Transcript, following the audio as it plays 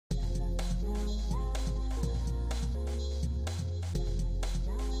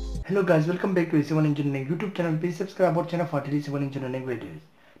Hello guys, welcome back to Civil Engineering YouTube channel. Please subscribe our channel for daily civil engineering videos.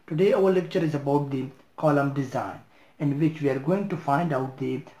 Today our lecture is about the column design, in which we are going to find out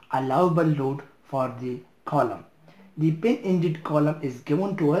the allowable load for the column. The pin-ended column is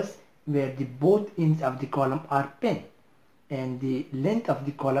given to us where the both ends of the column are pin, and the length of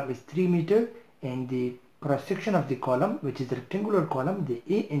the column is 3 meter, and the cross section of the column, which is a rectangular column, the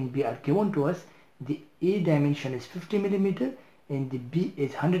A and B are given to us. The A dimension is 50 millimeter and the B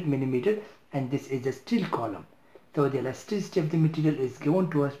is 100 millimeter, and this is a steel column. So the elasticity of the material is given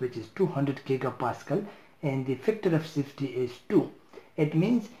to us, which is 200 gigapascal, and the factor of safety is 2. It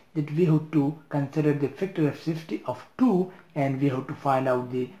means that we have to consider the factor of safety of 2, and we have to find out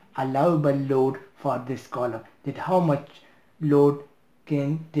the allowable load for this column, that how much load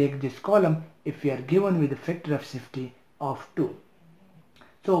can take this column if we are given with a factor of safety of 2.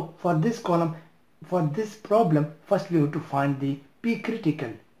 So for this column, for this problem, first we have to find the P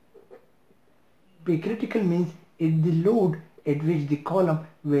critical. P critical means it's the load at which the column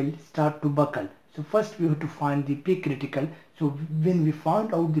will start to buckle. So first we have to find the P critical. So when we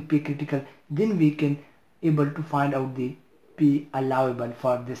find out the P critical, then we can able to find out the P allowable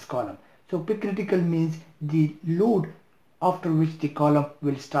for this column. So P critical means the load after which the column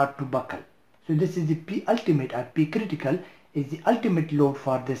will start to buckle. So this is the P ultimate, or P critical is the ultimate load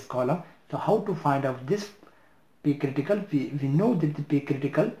for this column. So how to find out this P critical? We know that the P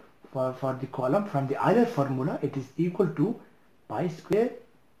critical for the column from the Euler formula, it is equal to pi square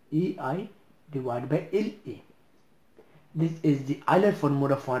EI divided by LA. This is the Euler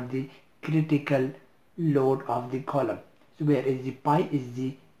formula for the critical load of the column. So where is the pi is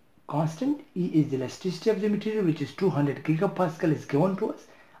the constant, E is the elasticity of the material, which is 200 gigapascal is given to us,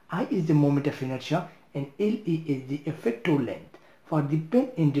 I is the moment of inertia, and LE is the effective length. For the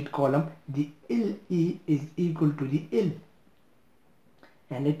pin-ended column, the LE is equal to the L,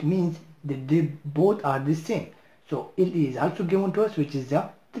 and it means that they both are the same. So LE is also given to us, which is the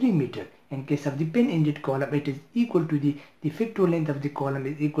 3 meter. In case of the pin-ended column, it is equal to the effective length of the column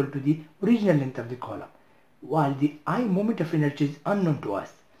is equal to the original length of the column, while the I moment of inertia is unknown to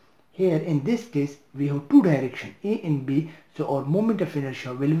us. Here in this case we have two directions, A and B, so our moment of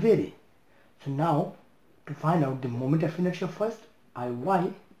inertia will vary. So now to find out the moment of inertia first,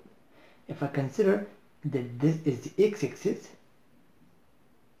 Iy, if I consider that this is the x-axis,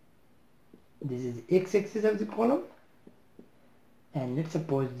 this is the x-axis of the column, and let's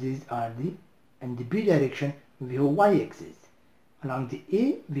suppose these are the, and the B direction we have y-axis. Along the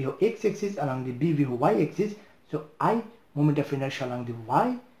A we have x-axis, along the B we have y-axis. So I moment of inertia along the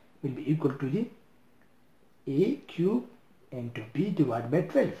y will be equal to the A cube into B divided by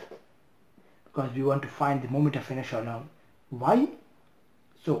 12, because we want to find the moment of inertia along y.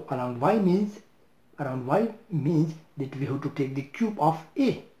 So around y means that we have to take the cube of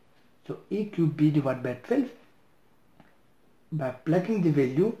A. So A cube B divided by 12. By plugging the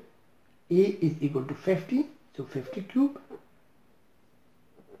value, A is equal to 50. So 50 cube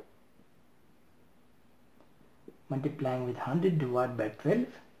multiplying with 100 divided by 12.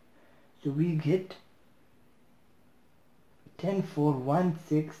 So we get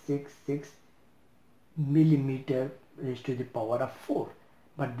 10.41666 millimeter raised to the power of 4.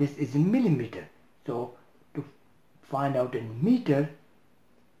 But this is in millimeter. So to find out in meter,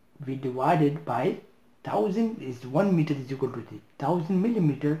 we divide it by 1000, is 1 meter is equal to the 1000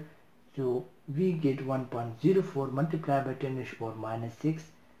 millimeter. So we get 1.04 multiplied by 10 to the power minus 6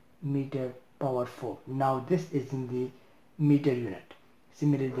 meter power 4. Now this is in the meter unit.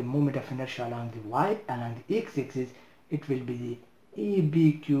 Similarly, the moment of inertia along the y, along the x-axis, it will be the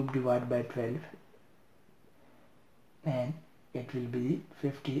AB cube divided by 12, and it will be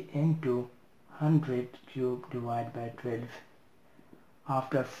 50 into 100 cube divided by 12.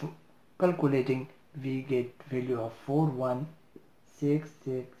 After calculating, we get value of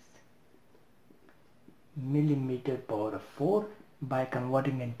 4166 millimeter power of 4 by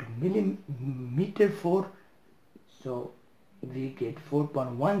converting into millimeter 4. So we get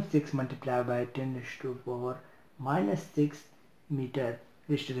 4.16 multiplied by 10 raised to the power minus 6 meter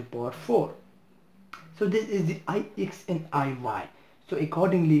raised to the power 4. So this is the Ix and Iy. So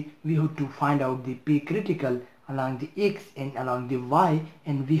accordingly we have to find out the P critical along the X and along the Y,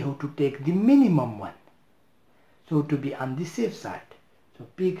 and we have to take the minimum one, so to be on the safe side. So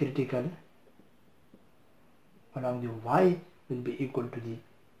P critical along the Y will be equal to the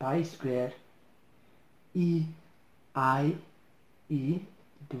pi square E I E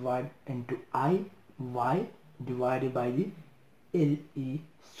divided into I Y divided by the LE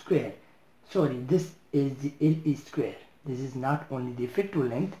square. Sorry, this is the LE square. This is not only the effective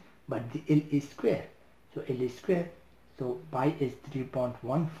length but the LE square. So LE square So pi is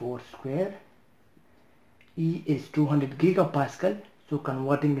 3.14 square. E is 200 gigapascal. So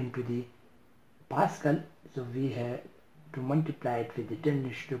converting into the Pascal, so we have to multiply it with the 10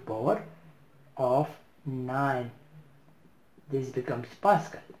 raised to the power of 9. This becomes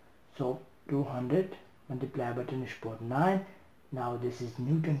Pascal. So 200 multiplied by 10 raised to the power 9. Now this is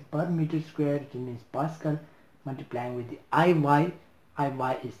Newton per meter square. It means Pascal. Multiplying with the IY.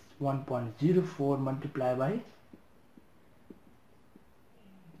 IY is 1.04 multiplied by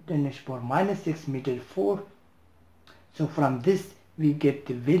 10 raised to the power minus 6 meter 4. So from this we get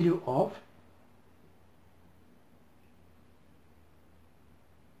the value of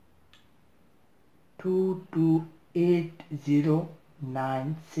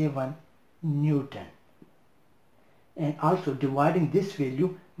 228,097 Newton, and also dividing this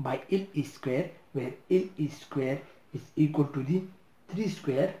value by L square, where L square is equal to the 3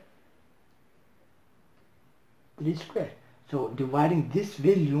 square. So dividing this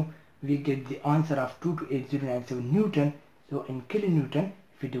value we get the answer of 228,097 Newton. So in kilonewton,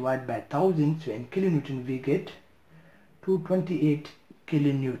 if we divide by 1000, so in kilonewton we get 228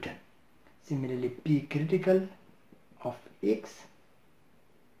 kilonewton. Similarly, P critical of X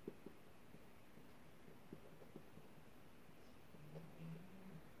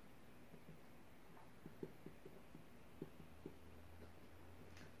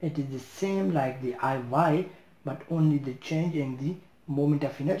it is the same like the IY, but only the change in the moment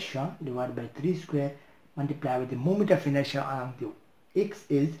of inertia divided by 3 square multiplied with the moment of inertia on the X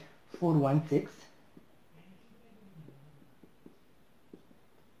is 416.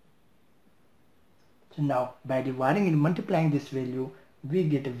 So now by dividing and multiplying this value, we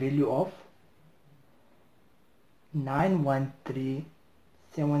get a value of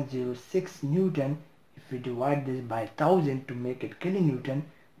 913,706 Newton. If we divide this by 1000 to make it kilonewton,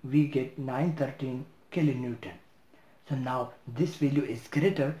 we get 913 kilonewton. So now this value is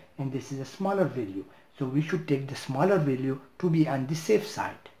greater and this is a smaller value. So we should take the smaller value to be on the safe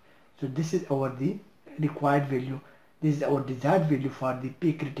side. So this is our the required value. This is our desired value for the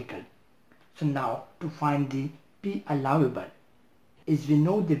P critical. So now to find the P allowable, is we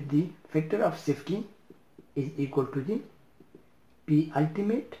know that the factor of safety is equal to the P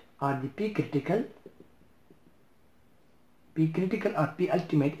ultimate or the P critical. P critical or P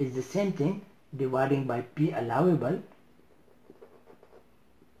ultimate is the same thing, dividing by P allowable.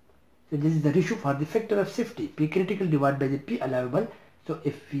 So this is the ratio for the factor of safety, P critical divided by the P allowable. So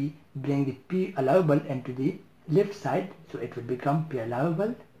if we bring the P allowable into the left side, so it will become P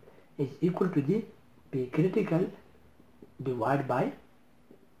allowable is equal to the P critical divided by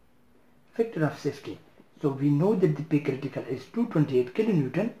factor of safety. So we know that the P critical is 228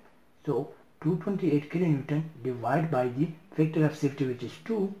 kilonewton. So 228 kilonewton divided by the factor of safety, which is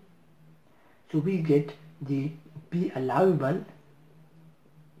 2. So we get the P allowable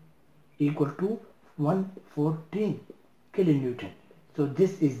equal to 114 kilonewton. So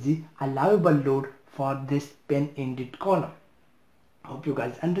this is the allowable load for this pen-ended column. I hope you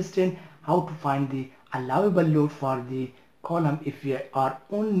guys understand how to find the allowable load for the column if we are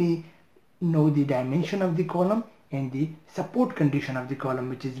only know the dimension of the column and the support condition of the column,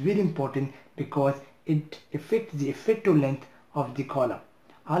 which is very important because it affects the effective length of the column.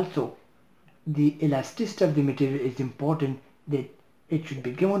 Also, the elasticity of the material is important, that it should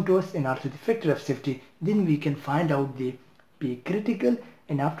be given to us, and also the factor of safety. Then we can find out the P critical,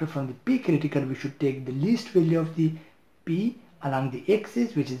 and after from the P critical we should take the least value of the P along the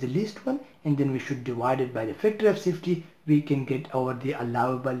axis, which is the least one, and then we should divide it by the factor of safety. We can get our the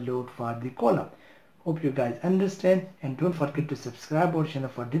allowable load for the column. Hope you guys understand, and don't forget to subscribe our channel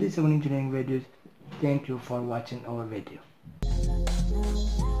for daily civil engineering videos. Thank you for watching our video.